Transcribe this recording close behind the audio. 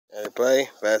Hey, play,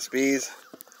 Bass Bees.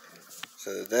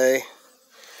 So today,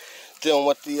 dealing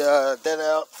with the dead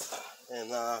outs, and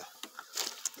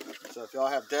so if y'all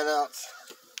have dead outs,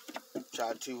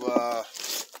 try to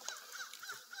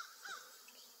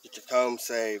get your combs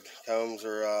saved. Combs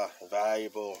are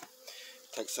valuable.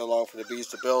 It takes so long for the bees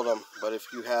to build them, but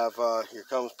if you have your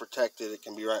combs protected, it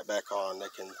can be right back on. They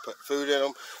can put food in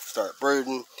them, start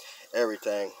brooding,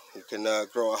 everything. You can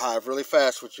grow a hive really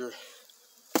fast with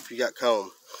if you got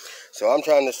comb. So I'm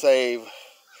trying to save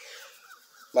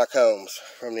my combs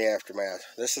from the aftermath.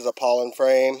 This is a pollen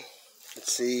frame, you can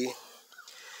see,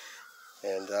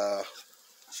 and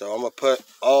so I'm gonna put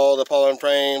all the pollen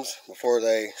frames before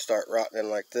they start rotting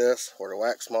like this, where the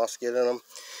wax moths get in them.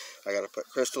 I gotta put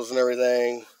crystals and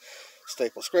everything,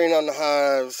 staple screen on the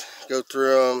hives, go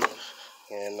through them,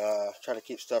 and try to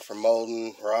keep stuff from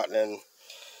molding, rotting,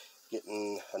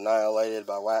 getting annihilated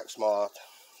by wax moth,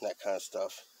 that kind of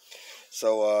stuff.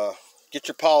 So get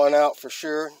your pollen out for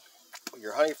sure.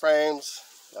 Your honey frames,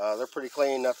 they're pretty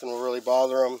clean, nothing will really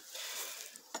bother them.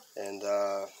 And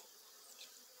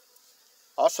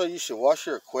also you should wash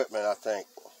your equipment, I think.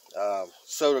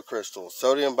 Soda crystals,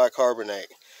 sodium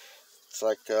bicarbonate. It's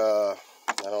like, I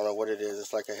don't know what it is,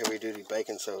 it's like a heavy duty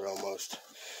baking soda almost.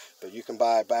 But you can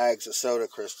buy bags of soda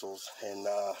crystals and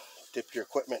dip your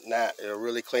equipment in that. It'll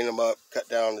really clean them up, cut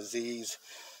down disease,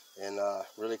 and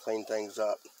really clean things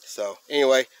up. So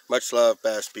anyway, much love,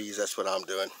 Bass Bees. That's what I'm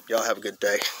doing. Y'all have a good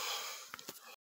day.